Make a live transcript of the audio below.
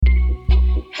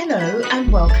Hello and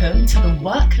welcome to the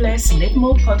Work Less, Live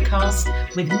More podcast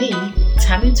with me,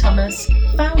 Tammy Thomas,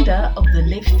 founder of the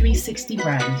Live 360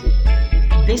 brand.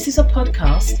 This is a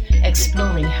podcast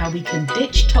exploring how we can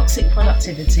ditch toxic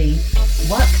productivity,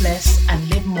 work less and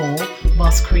live more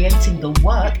whilst creating the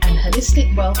work and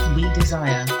holistic wealth we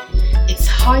desire. It's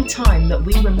high time that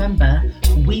we remember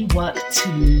we work to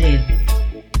live.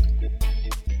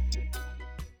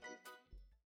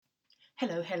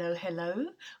 Hello.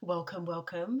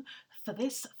 Welcome. For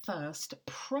this first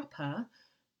proper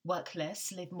Work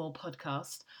Less, Live More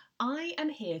podcast, I am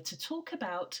here to talk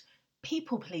about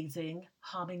people pleasing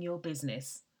harming your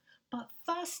business. But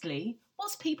firstly,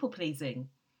 what's people pleasing?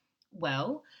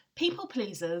 Well, people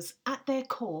pleasers at their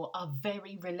core are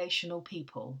very relational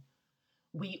people.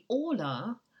 We all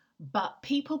are, but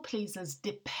people pleasers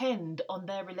depend on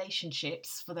their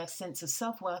relationships for their sense of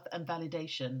self-worth and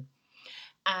validation.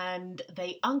 And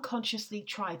they unconsciously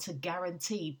try to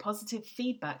guarantee positive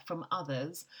feedback from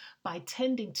others by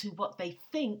tending to what they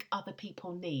think other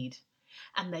people need.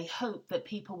 And they hope that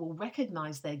people will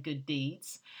recognize their good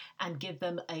deeds and give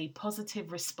them a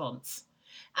positive response.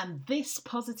 And this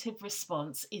positive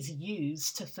response is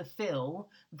used to fulfill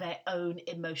their own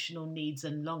emotional needs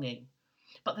and longing.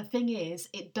 But the thing is,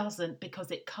 it doesn't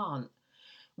because it can't.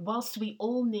 Whilst we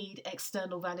all need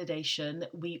external validation,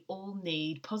 we all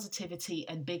need positivity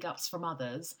and big ups from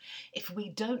others. If we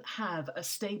don't have a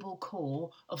stable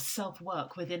core of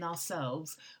self-work within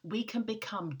ourselves, we can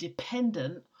become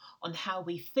dependent on how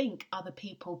we think other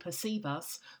people perceive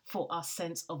us for our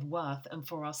sense of worth and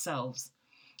for ourselves.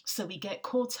 So we get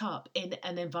caught up in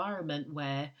an environment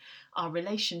where our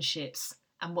relationships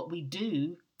and what we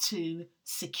do to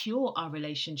secure our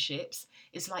relationships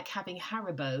is like having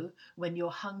Haribo when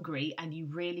you're hungry and you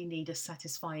really need a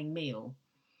satisfying meal.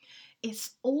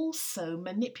 It's also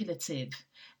manipulative,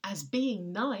 as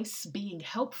being nice, being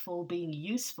helpful, being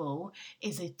useful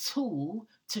is a tool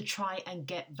to try and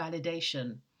get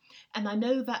validation. And I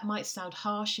know that might sound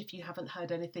harsh if you haven't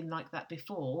heard anything like that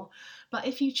before, but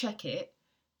if you check it,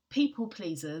 people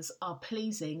pleasers are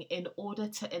pleasing in order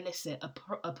to elicit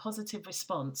a positive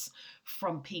response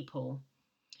from people.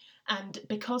 And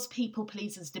because people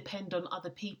pleasers depend on other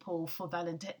people for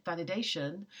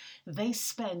validation, they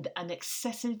spend an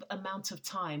excessive amount of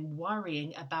time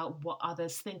worrying about what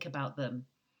others think about them.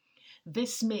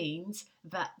 This means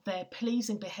that their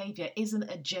pleasing behaviour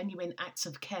isn't a genuine act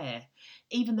of care,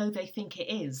 even though they think it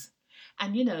is.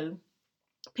 And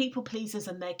people pleasers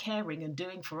and their caring and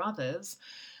doing for others,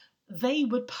 they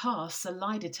would pass a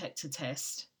lie detector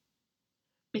test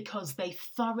because they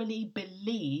thoroughly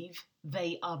believe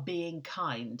they are being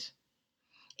kind.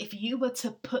 If you were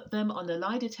to put them on a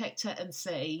lie detector and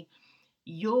say,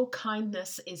 your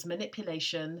kindness is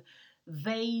manipulation,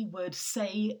 they would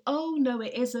say, oh, no,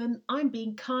 it isn't. I'm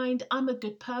being kind. I'm a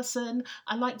good person.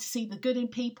 I like to see the good in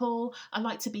people. I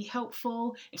like to be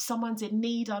helpful. If someone's in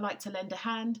need, I like to lend a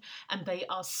hand. And they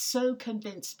are so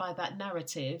convinced by that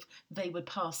narrative, they would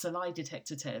pass a lie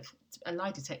detector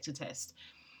test.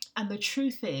 And the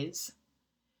truth is,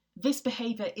 this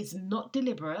behavior is not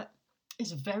deliberate.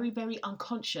 It's very, very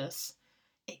unconscious.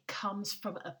 It comes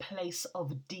from a place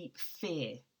of deep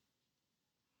fear.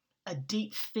 A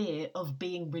deep fear of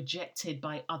being rejected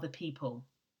by other people.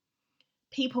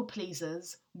 People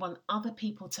pleasers want other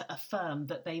people to affirm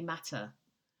that they matter.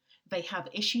 They have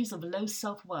issues of low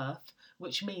self-worth,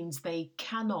 which means they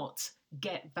cannot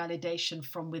get validation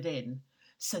from within,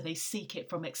 so they seek it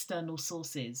from external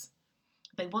sources.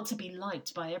 They want to be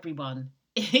liked by everyone,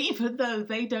 even though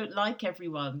they don't like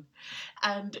everyone.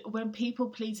 And when people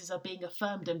pleasers are being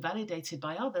affirmed and validated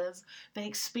by others, they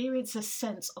experience a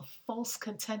sense of false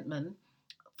contentment,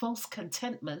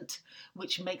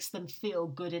 which makes them feel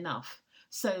good enough.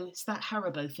 So it's that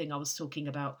Haribo thing I was talking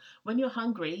about. When you're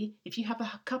hungry, if you have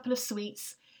a couple of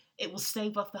sweets, it will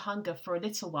stave off the hunger for a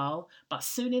little while, but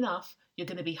soon enough, you're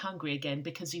going to be hungry again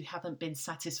because you haven't been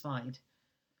satisfied.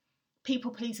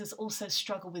 People pleasers also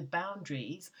struggle with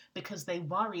boundaries because they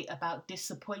worry about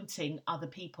disappointing other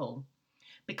people,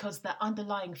 because their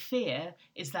underlying fear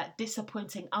is that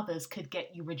disappointing others could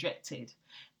get you rejected.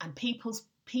 And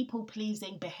people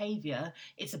pleasing behavior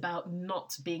is about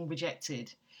not being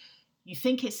rejected. You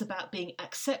think it's about being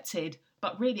accepted,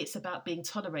 but really it's about being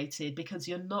tolerated because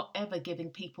you're not ever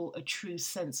giving people a true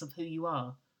sense of who you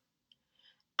are.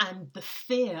 And the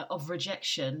fear of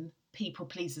rejection people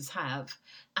pleasers have,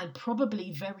 and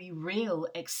probably very real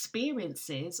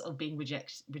experiences of being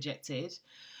rejected,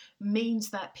 means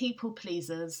that people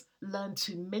pleasers learn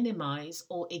to minimize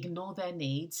or ignore their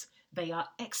needs. They are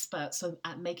experts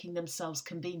at making themselves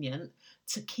convenient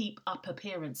to keep up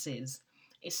appearances.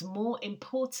 It's more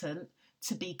important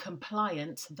to be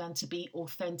compliant than to be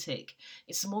authentic.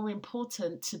 It's more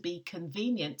important to be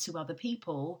convenient to other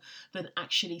people than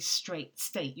actually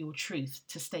state your truth,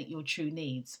 to state your true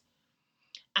needs.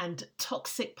 And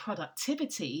toxic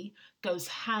productivity goes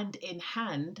hand in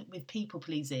hand with people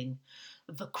pleasing.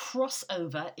 The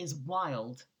crossover is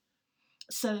wild.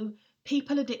 So,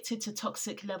 people addicted to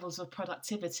toxic levels of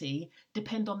productivity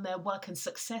depend on their work and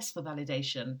success for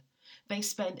validation. They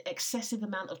spend excessive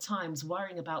amount of times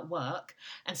worrying about work,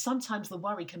 and sometimes the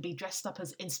worry can be dressed up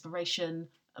as inspiration,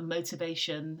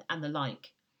 motivation, and the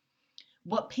like.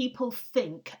 What people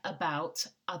think about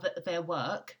their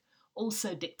work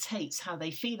also dictates how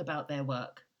they feel about their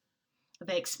work.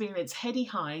 They experience heady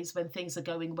highs when things are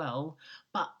going well,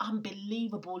 but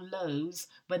unbelievable lows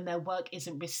when their work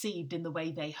isn't received in the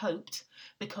way they hoped,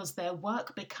 because their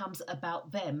work becomes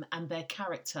about them and their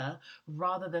character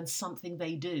rather than something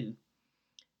they do.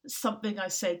 Something I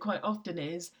say quite often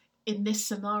is, in this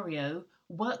scenario,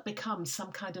 work becomes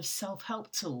some kind of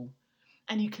self-help tool.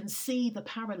 And you can see the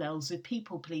parallels with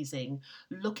people pleasing,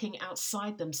 looking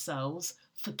outside themselves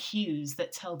for cues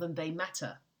that tell them they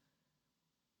matter.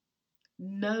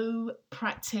 No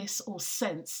practice or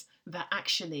sense that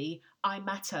actually I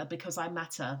matter because I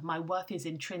matter. My worth is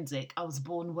intrinsic. I was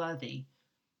born worthy.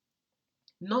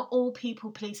 Not all people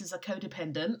pleasers are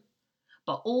codependent,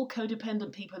 but all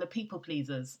codependent people are people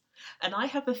pleasers. And I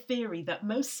have a theory that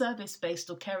most service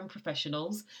based or caring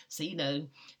professionals, so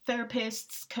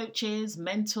therapists, coaches,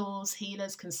 mentors,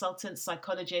 healers, consultants,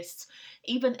 psychologists,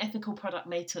 even ethical product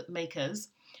makers,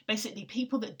 basically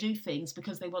people that do things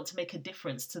because they want to make a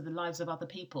difference to the lives of other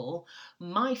people,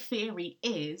 my theory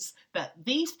is that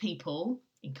these people,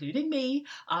 including me,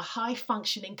 are high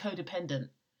functioning codependent.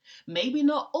 Maybe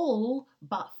not all,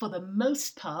 but for the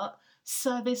most part,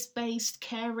 service based,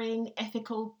 caring,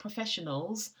 ethical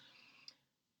professionals,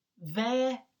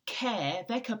 their care,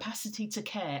 their capacity to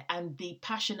care, and the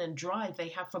passion and drive they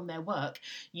have from their work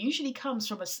usually comes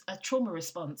from a trauma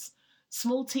response.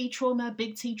 Small t trauma,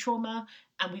 big T trauma,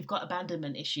 and we've got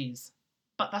abandonment issues.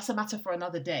 But that's a matter for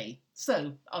another day.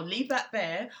 So I'll leave that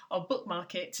there. I'll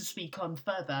bookmark it to speak on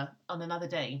further on another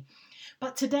day.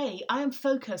 But today I am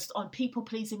focused on people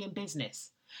pleasing in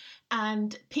business.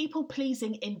 And people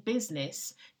pleasing in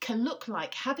business can look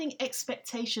like having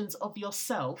expectations of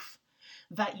yourself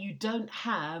that you don't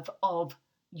have of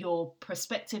your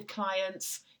prospective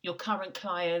clients, your current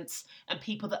clients, and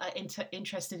people that are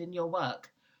interested in your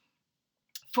work.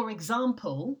 For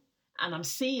example, and I'm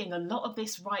seeing a lot of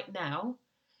this right now,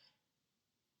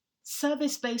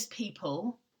 service-based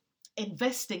people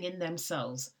investing in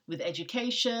themselves with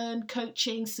education,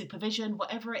 coaching, supervision,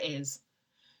 whatever it is,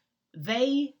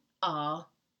 they are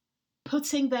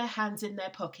putting their hands in their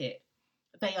pocket.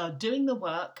 They are doing the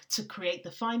work to create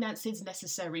the finances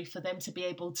necessary for them to be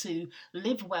able to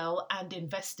live well and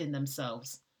invest in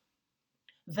themselves.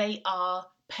 They are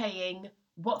paying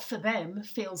what for them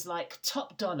feels like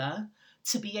top dollar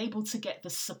to be able to get the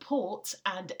support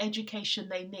and education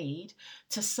they need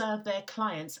to serve their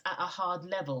clients at a hard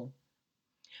level.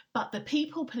 But the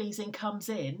people pleasing comes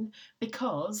in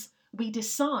because we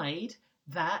decide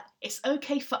that it's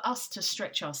okay for us to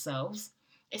stretch ourselves.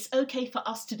 It's okay for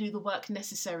us to do the work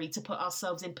necessary to put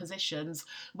ourselves in positions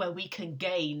where we can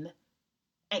gain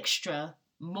extra,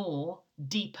 more,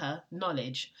 deeper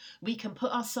knowledge. We can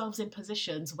put ourselves in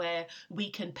positions where we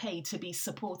can pay to be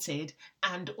supported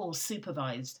and or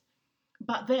supervised.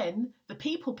 But then the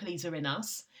people pleaser in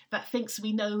us that thinks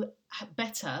we know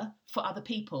better for other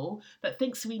people, that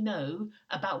thinks we know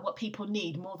about what people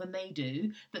need more than they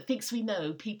do, that thinks we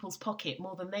know people's pocket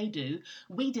more than they do,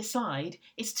 we decide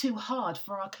it's too hard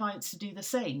for our clients to do the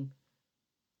same.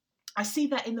 I see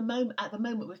that at the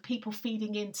moment with people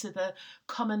feeding into the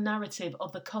common narrative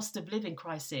of the cost of living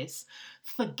crisis,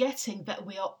 forgetting that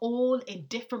we are all in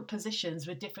different positions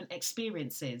with different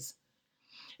experiences.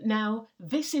 Now,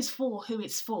 this is for who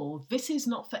it's for. This is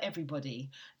not for everybody.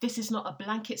 This is not a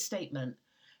blanket statement,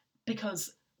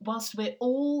 because whilst we're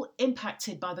all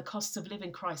impacted by the cost of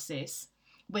living crisis,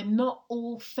 we're not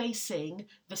all facing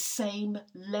the same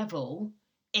level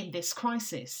in this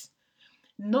crisis.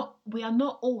 We are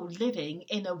not all living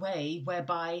in a way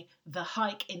whereby the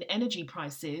hike in energy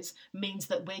prices means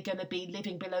that we're going to be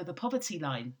living below the poverty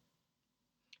line.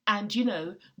 And,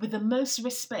 with the most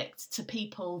respect to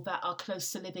people that are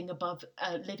close to living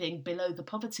below the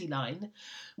poverty line,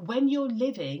 when you're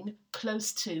living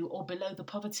close to or below the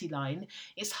poverty line,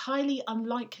 it's highly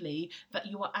unlikely that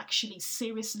you are actually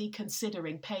seriously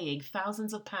considering paying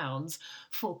thousands of pounds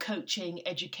for coaching,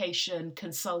 education,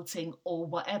 consulting, or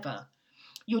whatever.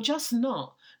 You're just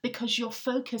not, because your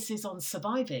focus is on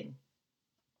surviving.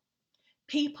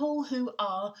 People who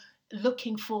are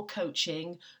looking for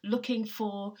coaching, looking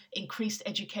for increased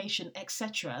education,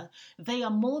 etc., they are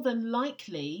more than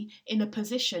likely in a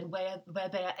position where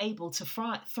they are able to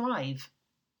thrive.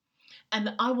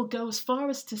 And I will go as far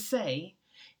as to say,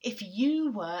 if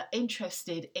you were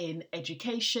interested in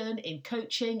education, in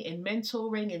coaching, in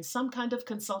mentoring, in some kind of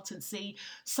consultancy,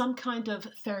 some kind of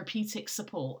therapeutic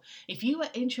support, if you were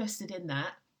interested in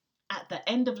that at the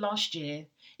end of last year,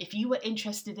 if you were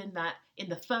interested in that in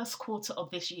the first quarter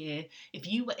of this year, if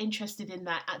you were interested in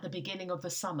that at the beginning of the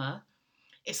summer,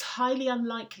 it's highly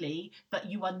unlikely that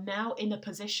you are now in a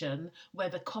position where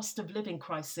the cost of living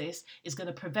crisis is going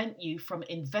to prevent you from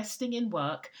investing in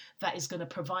work that is going to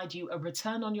provide you a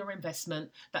return on your investment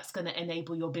that's going to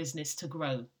enable your business to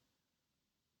grow.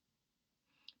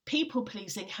 People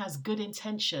pleasing has good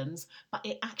intentions, but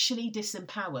it actually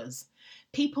disempowers.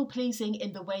 People pleasing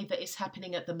in the way that is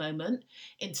happening at the moment,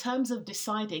 in terms of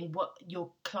deciding what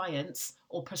your clients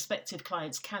or prospective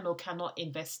clients can or cannot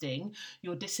invest in,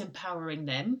 you're disempowering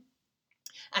them.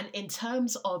 And in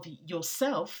terms of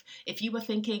yourself, if you were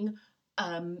thinking,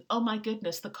 oh my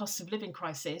goodness, the cost of living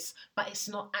crisis, but it's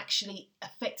not actually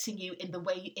affecting you in the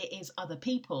way it is other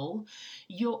people,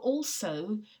 you're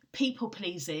also people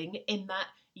pleasing in that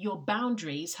your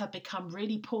boundaries have become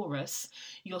really porous.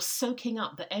 You're soaking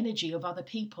up the energy of other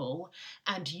people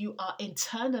and you are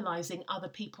internalizing other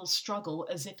people's struggle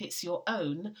as if it's your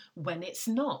own when it's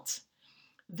not.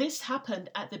 This happened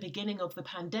at the beginning of the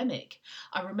pandemic.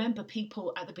 I remember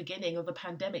people at the beginning of the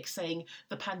pandemic saying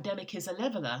the pandemic is a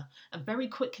leveler, and very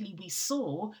quickly we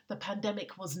saw the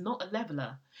pandemic was not a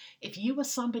leveler. If you were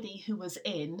somebody who was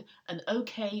in an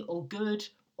okay or good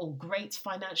or great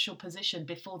financial position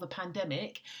before the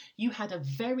pandemic, you had a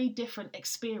very different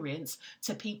experience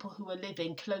to people who are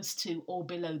living close to or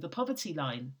below the poverty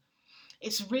line.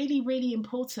 It's really, really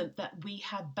important that we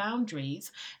have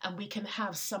boundaries and we can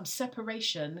have some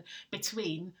separation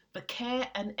between the care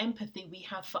and empathy we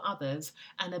have for others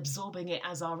and absorbing it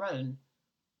as our own.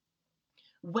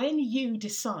 When you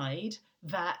decide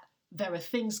that there are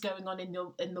things going on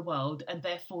in the world and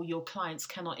therefore your clients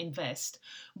cannot invest,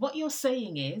 what you're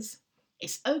saying is,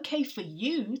 it's okay for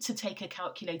you to take a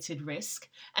calculated risk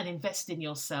and invest in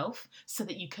yourself so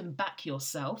that you can back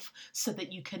yourself, so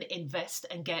that you can invest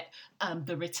and get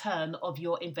the return of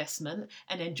your investment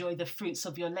and enjoy the fruits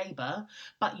of your labor.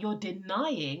 But you're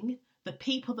denying the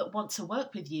people that want to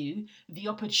work with you the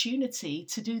opportunity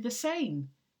to do the same.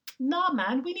 Nah,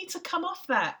 man, we need to come off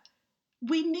that.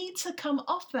 We need to come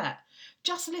off that.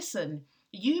 Just listen.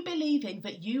 You believing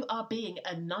that you are being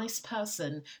a nice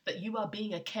person, that you are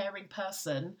being a caring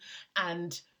person,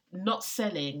 and not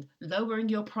selling, lowering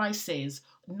your prices,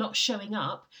 not showing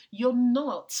up, you're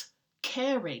not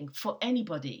caring for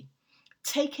anybody.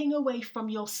 Taking away from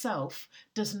yourself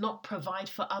does not provide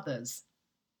for others.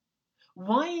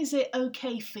 Why is it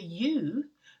okay for you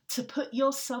to put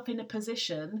yourself in a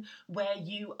position where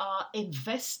you are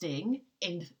investing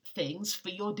in things for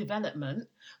your development,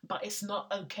 but it's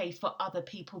not okay for other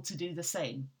people to do the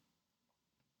same?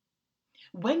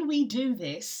 When we do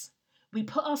this, we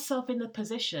put ourselves in a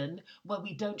position where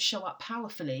we don't show up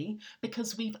powerfully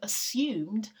because we've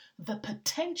assumed the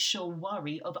potential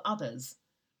worry of others.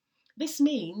 This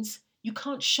means you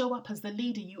can't show up as the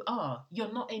leader you are.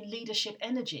 You're not in leadership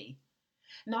energy.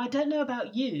 Now, I don't know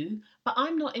about you, but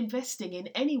I'm not investing in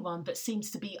anyone that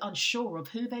seems to be unsure of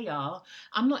who they are.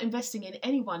 I'm not investing in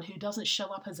anyone who doesn't show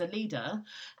up as a leader,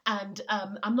 and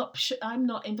I'm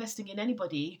not investing in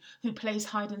anybody who plays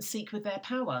hide and seek with their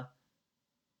power.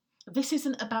 This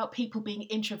isn't about people being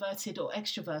introverted or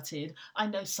extroverted. I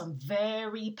know some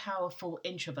very powerful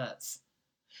introverts.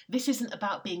 This isn't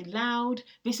about being loud.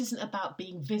 This isn't about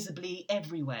being visibly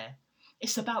everywhere.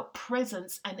 It's about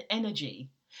presence and energy.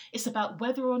 It's about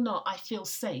whether or not I feel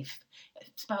safe.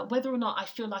 It's about whether or not I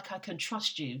feel like I can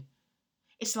trust you.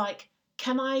 It's like,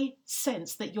 can I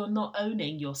sense that you're not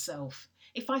owning yourself?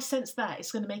 If I sense that,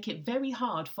 it's going to make it very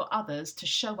hard for others to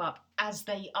show up as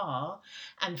they are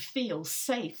and feel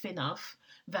safe enough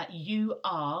that you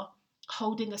are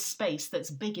holding a space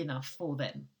that's big enough for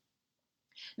them.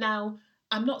 Now,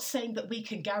 I'm not saying that we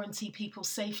can guarantee people's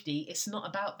safety. It's not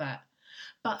about that.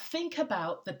 But think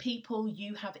about the people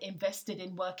you have invested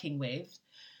in working with.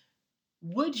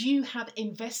 Would you have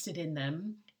invested in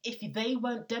them if they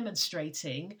weren't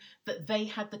demonstrating that they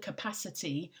had the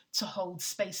capacity to hold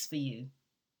space for you?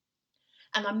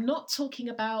 And I'm not talking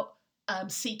about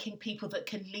seeking people that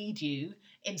can lead you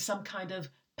in some kind of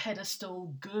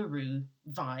pedestal guru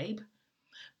vibe.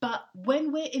 But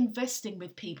when we're investing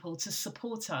with people to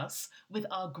support us with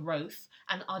our growth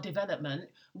and our development,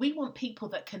 we want people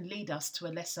that can lead us to a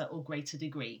lesser or greater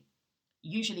degree.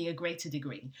 usually a greater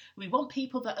degree. We want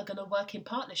people that are going to work in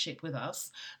partnership with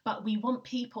us, but we want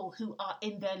people who are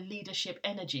in their leadership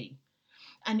energy.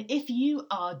 And if you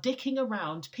are dicking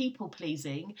around people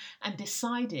pleasing and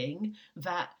deciding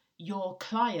that your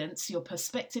clients, your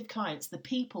prospective clients, the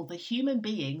people, the human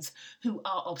beings who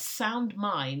are of sound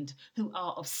mind, who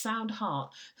are of sound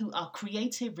heart, who are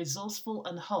creative, resourceful,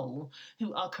 and whole,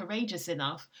 who are courageous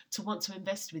enough to want to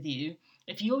invest with you,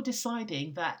 if you're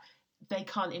deciding that they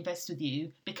can't invest with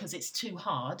you because it's too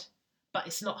hard, but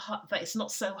it's not hard, that it's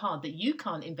not so hard that you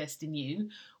can't invest in you,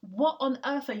 what on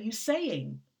earth are you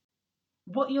saying?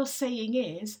 What you're saying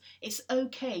is it's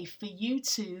okay for you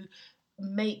to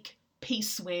make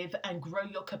peace with and grow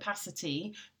your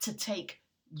capacity to take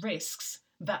risks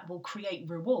that will create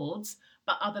rewards,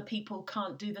 but other people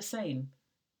can't do the same.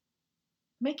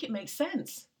 Make it make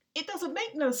sense. It doesn't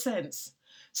make no sense.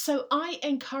 So I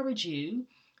encourage you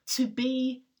to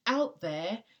be out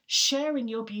there sharing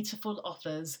your beautiful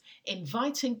offers,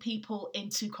 inviting people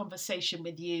into conversation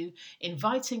with you,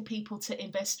 inviting people to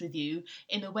invest with you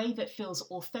in a way that feels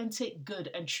authentic, good,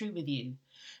 and true with you.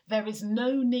 There is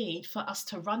no need for us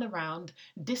to run around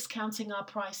discounting our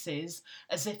prices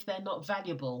as if they're not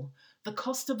valuable. The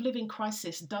cost of living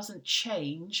crisis doesn't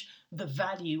change the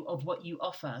value of what you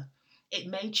offer. It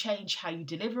may change how you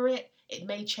deliver it. It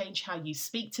may change how you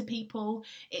speak to people.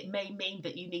 It may mean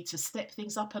that you need to step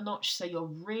things up a notch so you're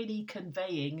really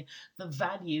conveying the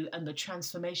value and the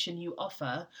transformation you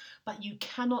offer. But you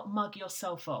cannot mug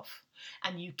yourself off,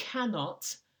 and you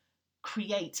cannot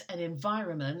create an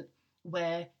environment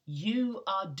where you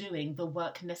are doing the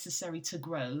work necessary to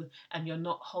grow and you're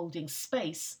not holding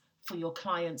space for your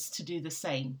clients to do the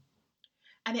same.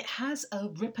 And it has a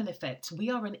ripple effect.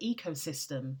 We are an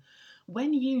ecosystem.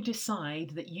 When you decide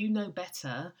that you know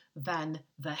better than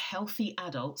the healthy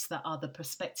adults that are the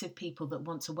prospective people that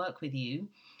want to work with you,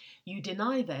 you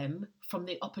deny them from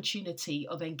the opportunity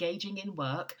of engaging in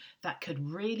work that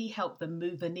could really help them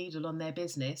move the needle on their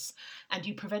business, and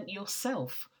you prevent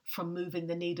yourself from moving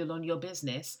the needle on your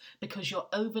business because you're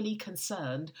overly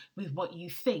concerned with what you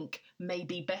think may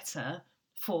be better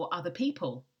for other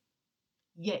people.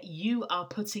 Yet you are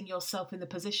putting yourself in the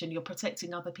position you're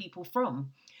protecting other people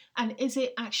from. And is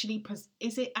it actually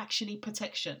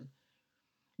protection?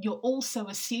 You're also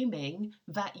assuming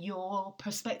that your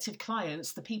prospective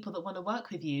clients, the people that want to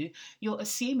work with you, you're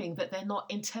assuming that they're not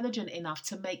intelligent enough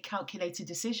to make calculated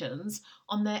decisions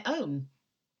on their own.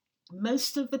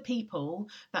 Most of the people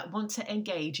that want to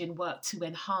engage in work to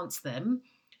enhance them,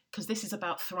 because this is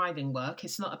about thriving work,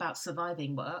 it's not about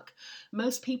surviving work.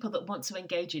 Most people that want to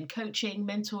engage in coaching,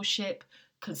 mentorship,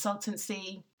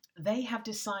 consultancy, they have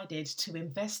decided to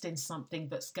invest in something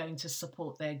that's going to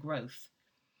support their growth.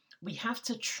 We have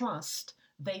to trust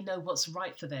they know what's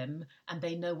right for them and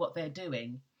they know what they're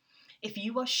doing. If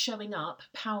you are showing up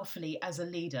powerfully as a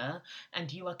leader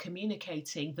and you are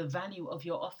communicating the value of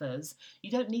your offers,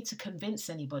 you don't need to convince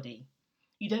anybody.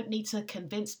 You don't need to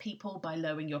convince people by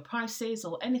lowering your prices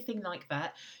or anything like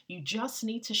that. You just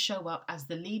need to show up as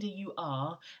the leader you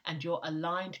are, and your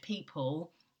aligned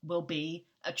people will be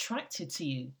attracted to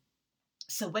you.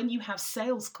 So when you have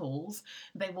sales calls,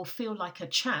 they will feel like a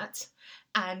chat,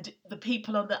 and the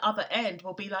people on the other end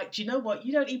will be like, do you know what?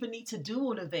 You don't even need to do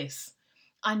all of this.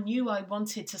 I knew I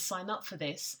wanted to sign up for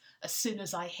this as soon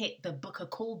as I hit the book a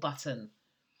call button.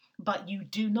 But you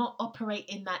do not operate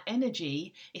in that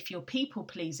energy if you're people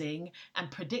pleasing and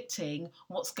predicting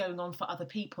what's going on for other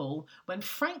people, when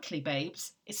frankly,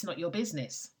 babes, it's not your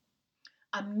business.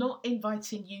 I'm not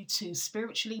inviting you to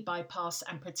spiritually bypass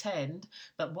and pretend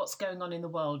that what's going on in the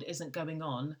world isn't going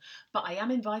on, but I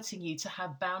am inviting you to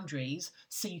have boundaries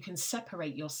so you can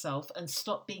separate yourself and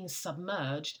stop being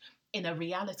submerged in a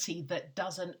reality that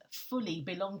doesn't fully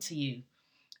belong to you.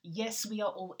 Yes, we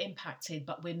are all impacted,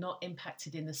 but we're not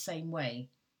impacted in the same way.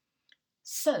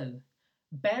 So,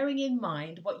 bearing in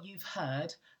mind what you've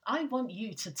heard, I want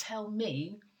you to tell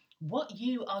me what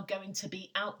you are going to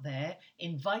be out there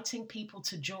inviting people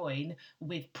to join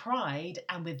with pride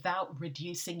and without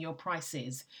reducing your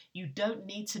prices. You don't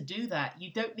need to do that.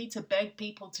 You don't need to beg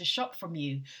people to shop from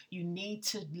you. You need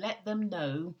to let them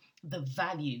know the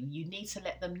value. You need to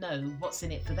let them know what's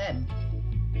in it for them.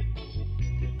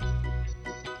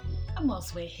 And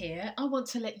whilst we're here, I want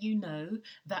to let you know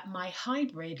that my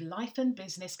hybrid life and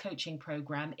business coaching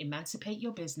program, Emancipate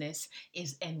Your Business,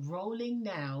 is enrolling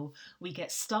now. We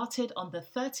get started on the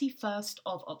 31st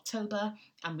of October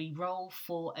and we roll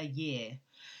for a year.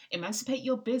 Emancipate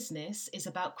Your Business is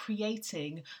about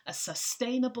creating a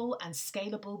sustainable and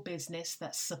scalable business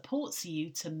that supports you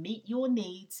to meet your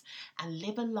needs and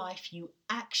live a life you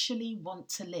actually want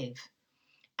to live.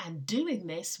 and doing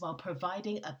this while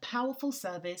providing a powerful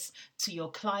service to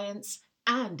your clients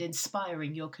and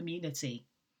inspiring your community.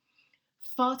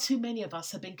 Far too many of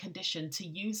us have been conditioned to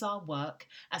use our work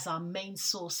as our main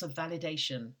source of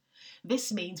validation.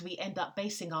 This means we end up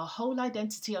basing our whole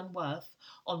identity and worth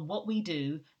on what we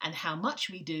do and how much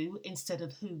we do instead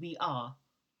of who we are.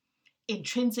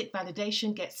 Intrinsic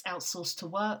validation gets outsourced to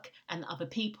work and other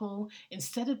people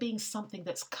instead of being something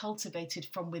that's cultivated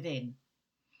from within.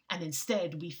 And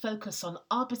instead, we focus on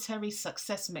arbitrary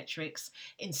success metrics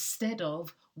instead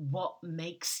of what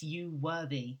makes you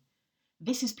worthy.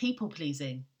 This is people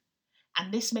pleasing.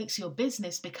 And this makes your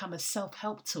business become a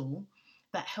self-help tool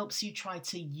that helps you try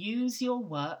to use your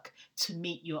work to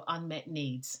meet your unmet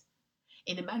needs.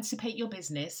 In Emancipate Your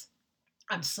Business,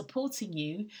 I'm supporting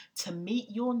you to meet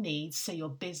your needs so your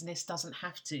business doesn't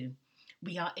have to.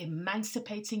 We are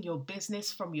emancipating your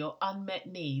business from your unmet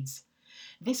needs.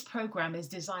 This program is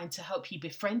designed to help you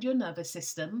befriend your nervous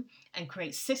system and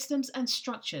create systems and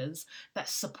structures that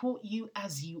support you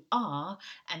as you are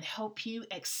and help you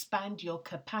expand your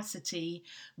capacity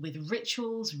with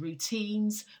rituals,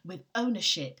 routines, with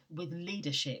ownership, with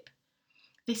leadership.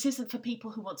 This isn't for people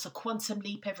who want to quantum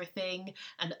leap everything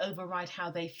and override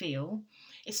how they feel.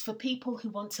 It's for people who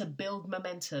want to build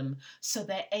momentum so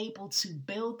they're able to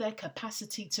build their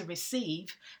capacity to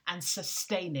receive and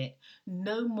sustain it.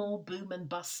 No more boom and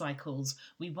bust cycles.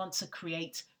 We want to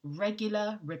create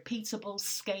regular, repeatable,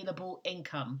 scalable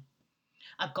income.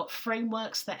 I've got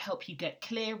frameworks that help you get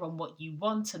clear on what you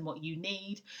want and what you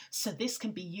need, so this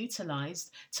can be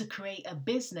utilized to create a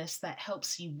business that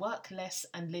helps you work less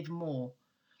and live more.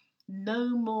 No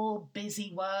more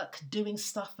busy work, doing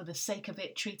stuff for the sake of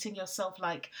it, treating yourself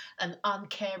like an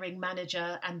uncaring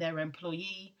manager and their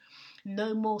employee.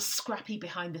 No more scrappy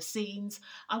behind the scenes.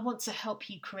 I want to help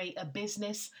you create a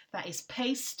business that is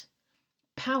paced,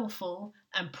 powerful,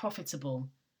 and profitable.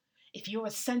 If you're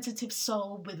a sensitive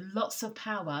soul with lots of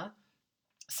power,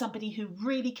 somebody who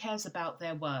really cares about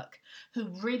their work, who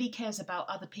really cares about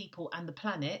other people and the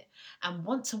planet, and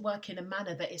want to work in a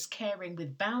manner that is caring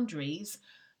with boundaries,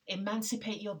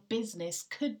 Emancipate Your Business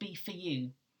could be for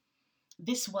you.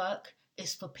 This work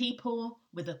is for people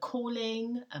with a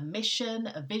calling, a mission,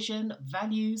 a vision,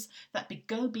 values that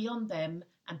go beyond them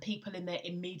and people in their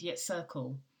immediate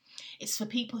circle. It's for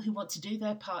people who want to do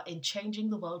their part in changing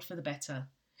the world for the better.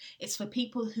 It's for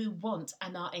people who want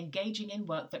and are engaging in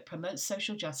work that promotes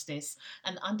social justice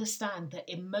and understand that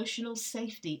emotional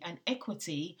safety and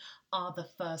equity are the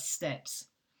first steps.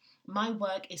 My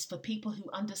work is for people who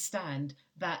understand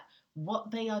that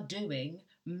what they are doing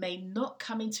may not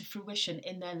come into fruition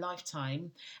in their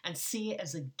lifetime and see it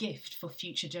as a gift for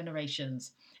future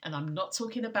generations. And I'm not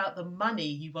talking about the money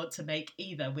you want to make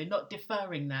either. We're not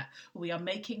deferring that. We are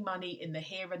making money in the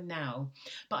here and now.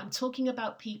 But I'm talking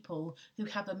about people who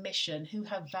have a mission, who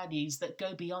have values that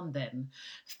go beyond them,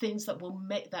 things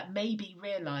that may be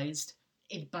realized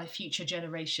by future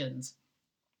generations.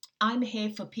 I'm here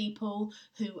for people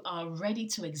who are ready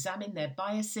to examine their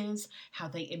biases, how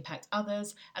they impact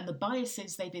others, and the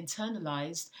biases they've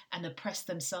internalized and oppressed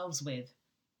themselves with.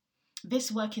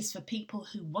 This work is for people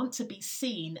who want to be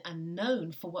seen and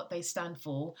known for what they stand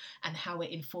for and how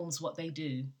it informs what they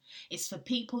do. It's for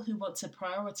people who want to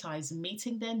prioritize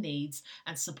meeting their needs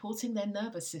and supporting their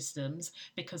nervous systems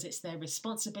because it's their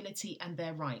responsibility and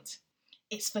their right.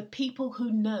 It's for people who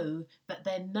know that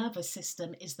their nervous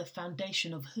system is the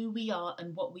foundation of who we are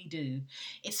and what we do.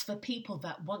 It's for people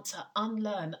that want to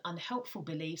unlearn unhelpful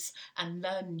beliefs and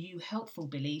learn new helpful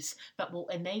beliefs that will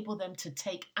enable them to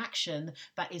take action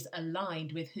that is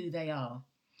aligned with who they are.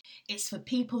 It's for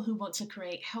people who want to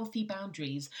create healthy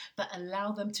boundaries that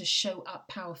allow them to show up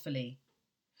powerfully.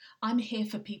 I'm here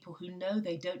for people who know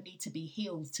they don't need to be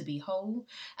healed to be whole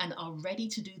and are ready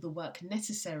to do the work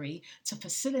necessary to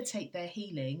facilitate their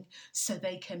healing so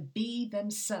they can be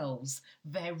themselves,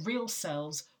 their real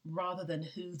selves, rather than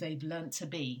who they've learnt to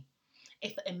be.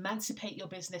 If Emancipate Your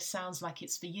Business sounds like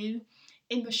it's for you,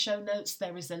 in the show notes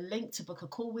there is a link to book a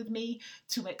call with me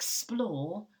to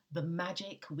explore the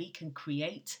magic we can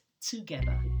create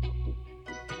together.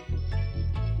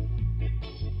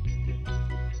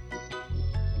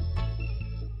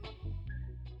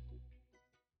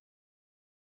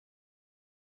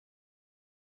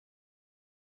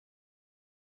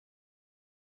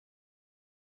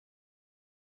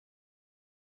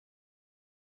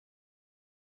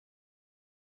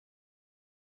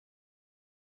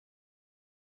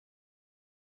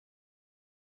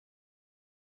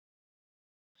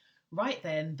 Right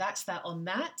then, that's that on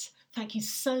that. Thank you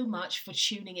so much for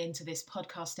tuning into this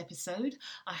podcast episode.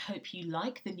 I hope you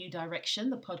like the new direction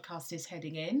the podcast is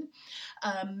heading in.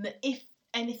 If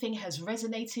anything has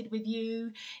resonated with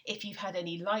you, if you've had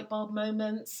any light bulb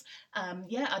moments.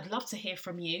 Yeah, I'd love to hear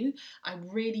from you. I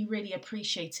really, really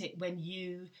appreciate it when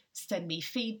you send me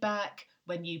feedback,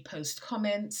 when you post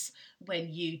comments,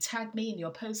 when you tag me in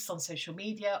your posts on social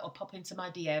media or pop into my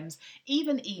DMs,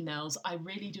 even emails. I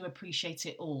really do appreciate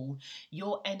it all.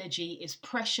 Your energy is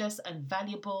precious and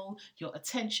valuable. Your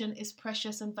attention is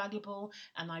precious and valuable.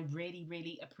 And I really,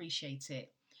 really appreciate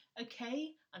it.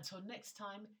 Okay, until next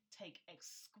time, take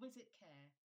exquisite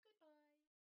care.